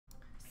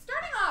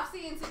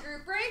CNC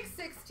Group break,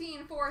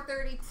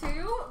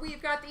 16432.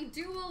 We've got the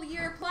dual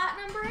year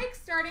platinum break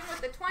starting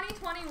with the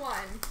 2021.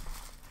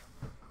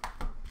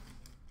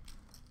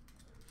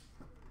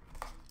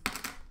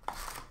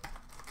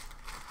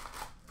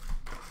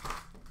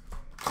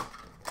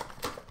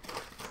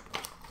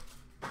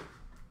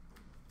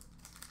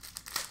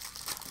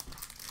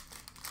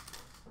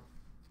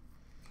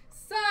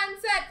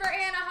 Sunset for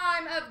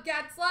Anaheim of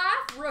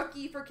Getzlaff.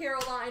 Rookie for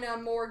Carolina,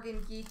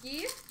 Morgan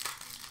Geekie.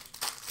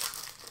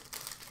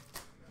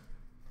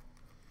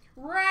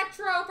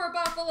 Retro for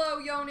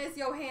Buffalo, Jonas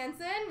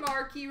Johansson.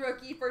 Marquee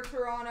rookie for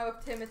Toronto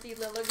of Timothy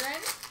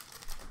Liljegren.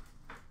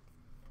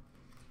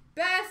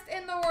 Best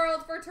in the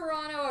world for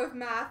Toronto of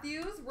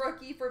Matthews.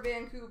 Rookie for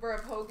Vancouver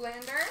of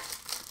Hoglander.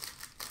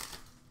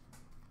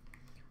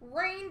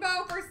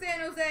 Rainbow for San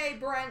Jose,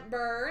 Brent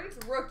Burns.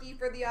 Rookie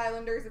for the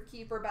Islanders of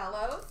Kiefer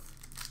Bellows.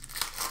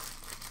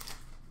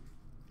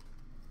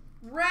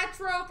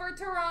 Retro for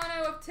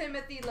Toronto of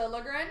Timothy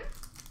Liljegren.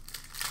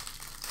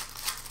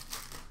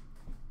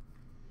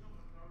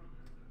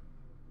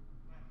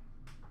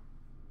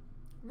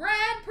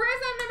 Red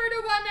Prism number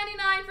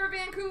 /199 for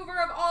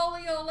Vancouver of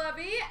Ollie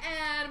Levy.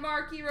 And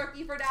marquee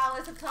rookie for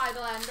Dallas of Ty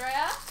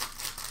Dellandrea.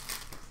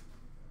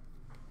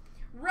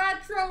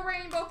 Retro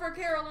Rainbow for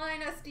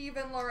Carolina,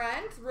 Steven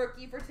Laurent.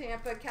 Rookie for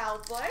Tampa, Cal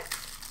Flick.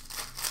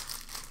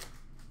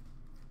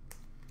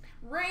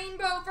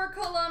 Rainbow for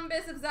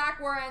Columbus of Zach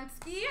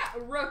Werenski.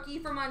 Rookie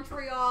for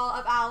Montreal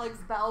of Alex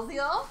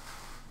Belzile.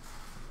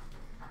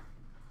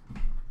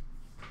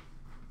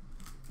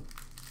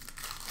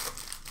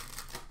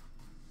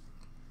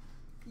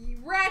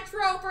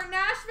 Retro for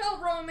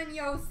Nashville, Roman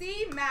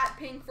Josi. Matte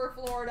Pink for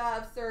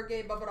Florida of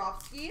Sergei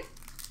Bobrovsky.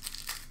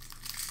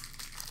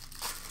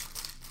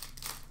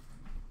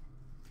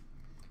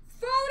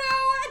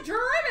 Photo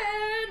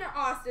Driven,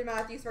 Austin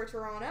Matthews for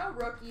Toronto.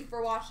 Rookie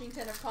for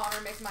Washington of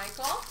Connor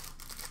McMichael.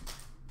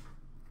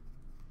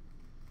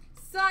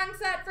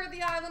 Sunset for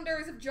the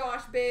Islanders of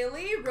Josh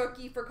Bailey.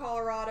 Rookie for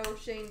Colorado of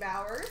Shane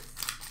Bowers.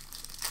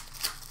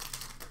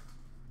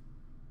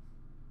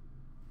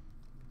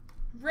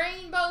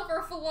 Rainbow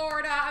for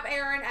Florida of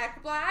Aaron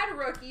Ekblad.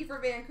 Rookie for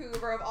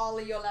Vancouver of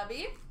Ollie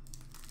Levy.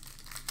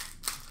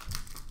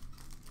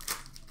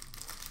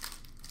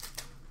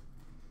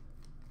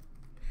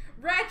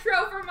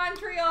 Retro for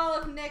Montreal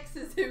of Nick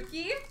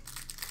Suzuki.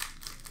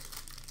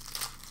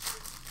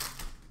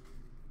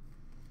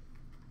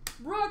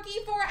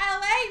 Rookie for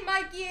LA,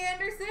 Mikey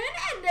Anderson.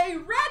 And a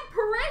red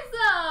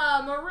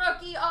prism. A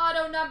rookie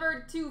auto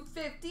number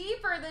 250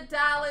 for the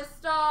Dallas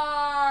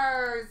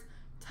Stars.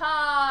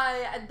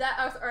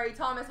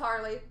 Thomas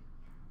Harley.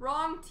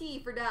 Wrong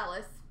T for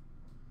Dallas.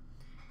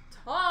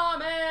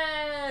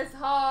 Thomas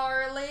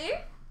Harley.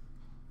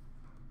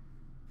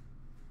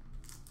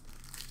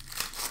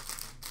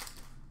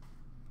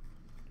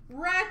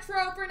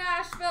 Retro for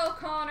Nashville,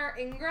 Connor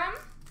Ingram.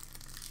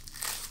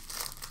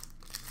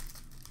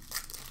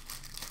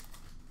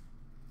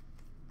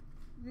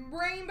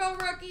 Rainbow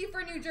rookie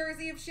for New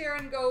Jersey of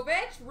Sharon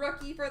Govich.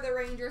 Rookie for the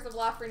Rangers of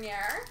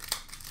Lafreniere.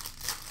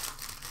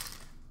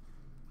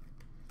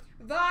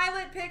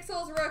 Violet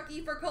Pixels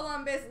rookie for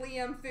Columbus,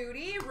 Liam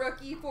Foudy.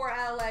 Rookie for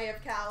LA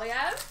of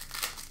Kaliev.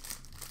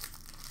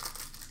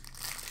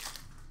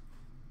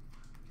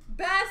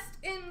 Best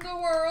in the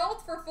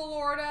world for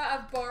Florida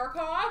of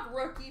Barkov.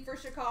 Rookie for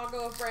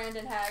Chicago of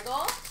Brandon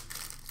Hagel.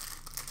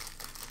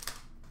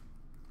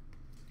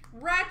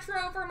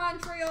 Retro for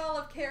Montreal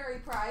of Carey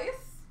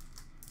Price.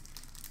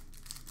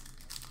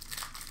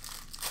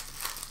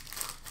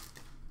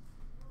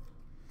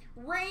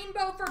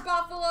 Rainbow for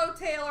Buffalo,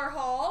 Taylor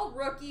Hall.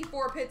 Rookie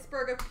for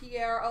Pittsburgh of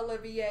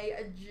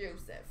Pierre-Olivier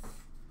Joseph.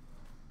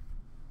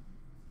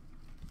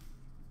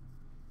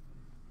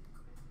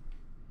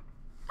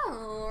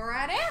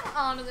 Alrighty,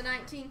 on to the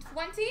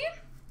 1920.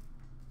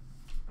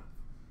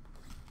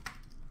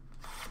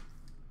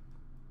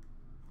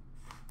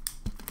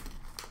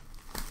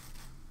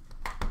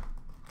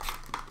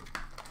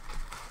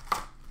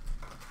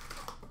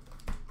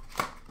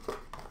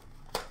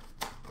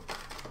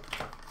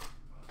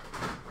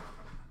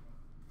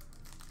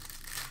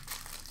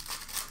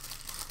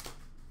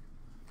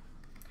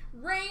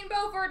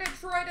 Rainbow for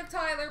Detroit of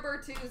Tyler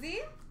Bertuzzi.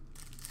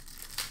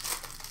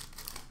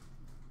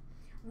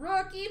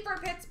 Rookie for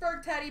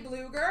Pittsburgh, Teddy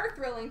Bluger.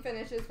 Thrilling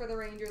finishes for the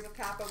Rangers of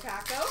Capo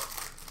Caco.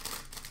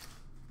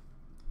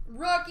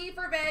 Rookie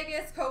for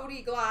Vegas,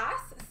 Cody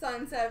Glass.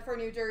 Sunset for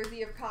New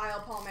Jersey of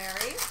Kyle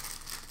Palmieri.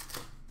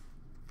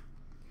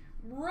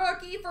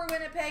 Rookie for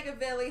Winnipeg of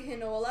Ville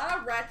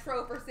Hinola.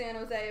 Retro for San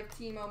Jose of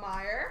Timo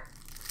Meier.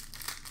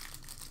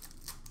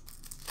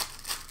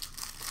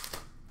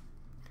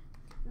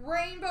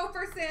 Rainbow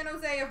for San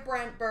Jose of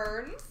Brent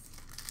Burns.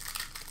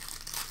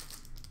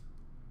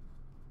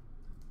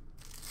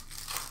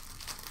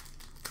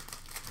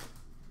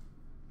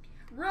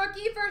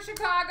 Rookie for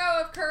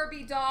Chicago of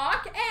Kirby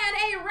Dach. And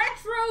a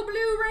retro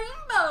blue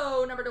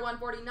rainbow, number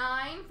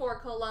 /149 for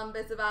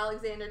Columbus of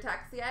Alexander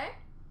Texier.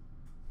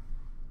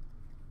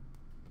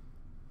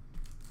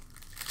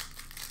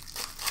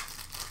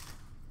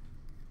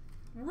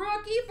 Rookie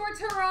Rookie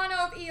for Toronto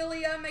of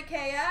Ilya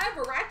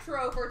Mikheyev.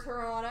 Retro for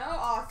Toronto,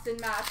 Austin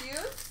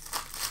Matthews.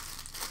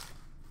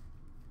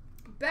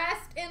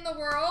 Best in the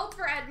world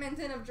for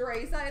Edmonton of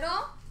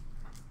Draisaitl.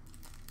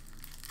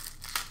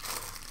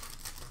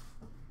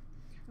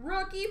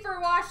 Rookie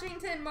for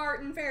Washington,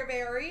 Martin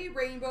Fairberry.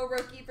 Rainbow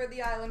rookie for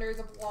the Islanders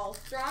of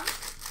Wallstrom.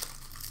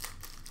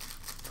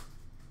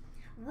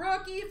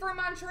 Rookie for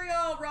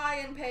Montreal,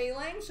 Ryan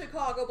Poehling.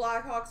 Chicago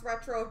Blackhawks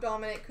retro of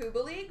Dominic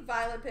Kubalik.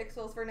 Violet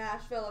Pixels for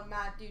Nashville of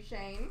Matt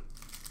Duchene.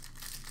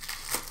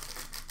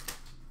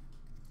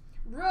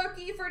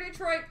 Rookie for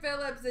Detroit,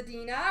 Philip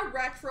Zadina.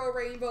 Retro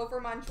rainbow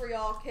for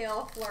Montreal,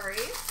 Cale Fleury.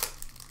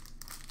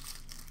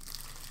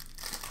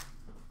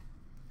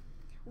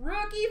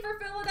 Rookie for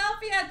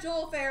Philadelphia,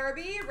 Joel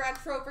Farabee.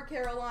 Retro for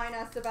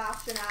Carolina,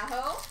 Sebastian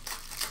Aho.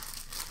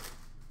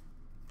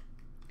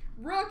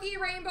 Rookie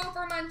rainbow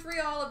for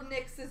Montreal of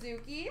Nick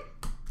Suzuki.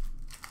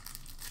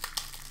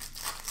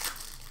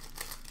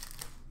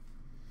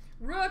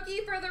 Rookie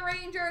for the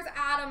Rangers,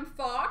 Adam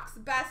Fox.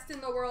 Best in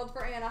the world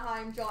for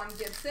Anaheim, John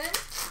Gibson.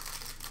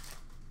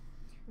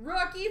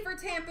 Rookie for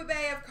Tampa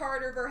Bay of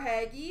Carter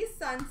Verhaeghe.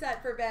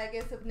 Sunset for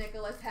Vegas of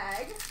Nicholas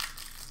Hague.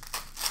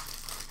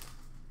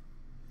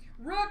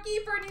 Rookie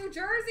for New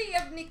Jersey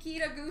of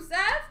Nikita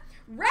Gusev.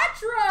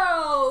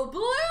 Retro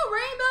blue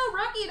rainbow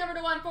rookie number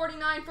to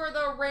 149 for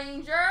the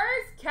Rangers.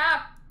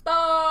 Capo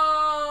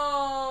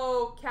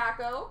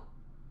Kako.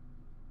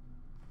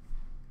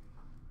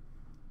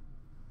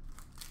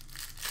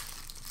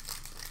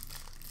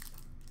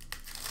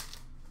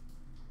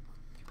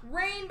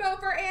 Rainbow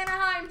for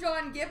Anaheim,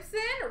 John Gibson.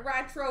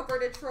 Retro for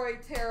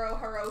Detroit, Taro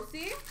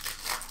Hirose.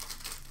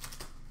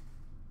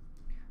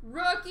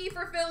 Rookie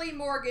for Philly,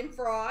 Morgan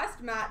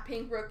Frost. Matte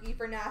Pink rookie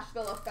for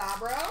Nashville of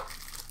Fabro.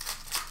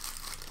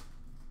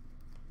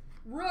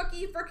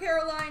 Rookie for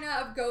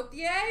Carolina of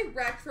Gauthier.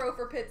 Retro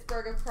for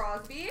Pittsburgh of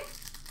Crosby.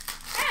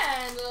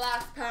 And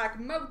last pack,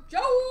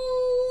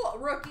 Mojo.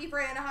 Rookie for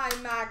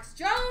Anaheim, Max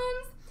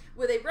Jones.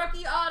 With a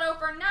rookie auto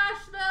for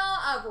Nashville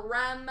of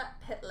Rem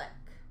Pitlick.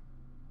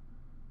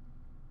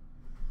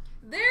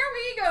 There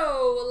we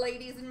go,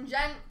 ladies and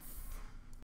gents.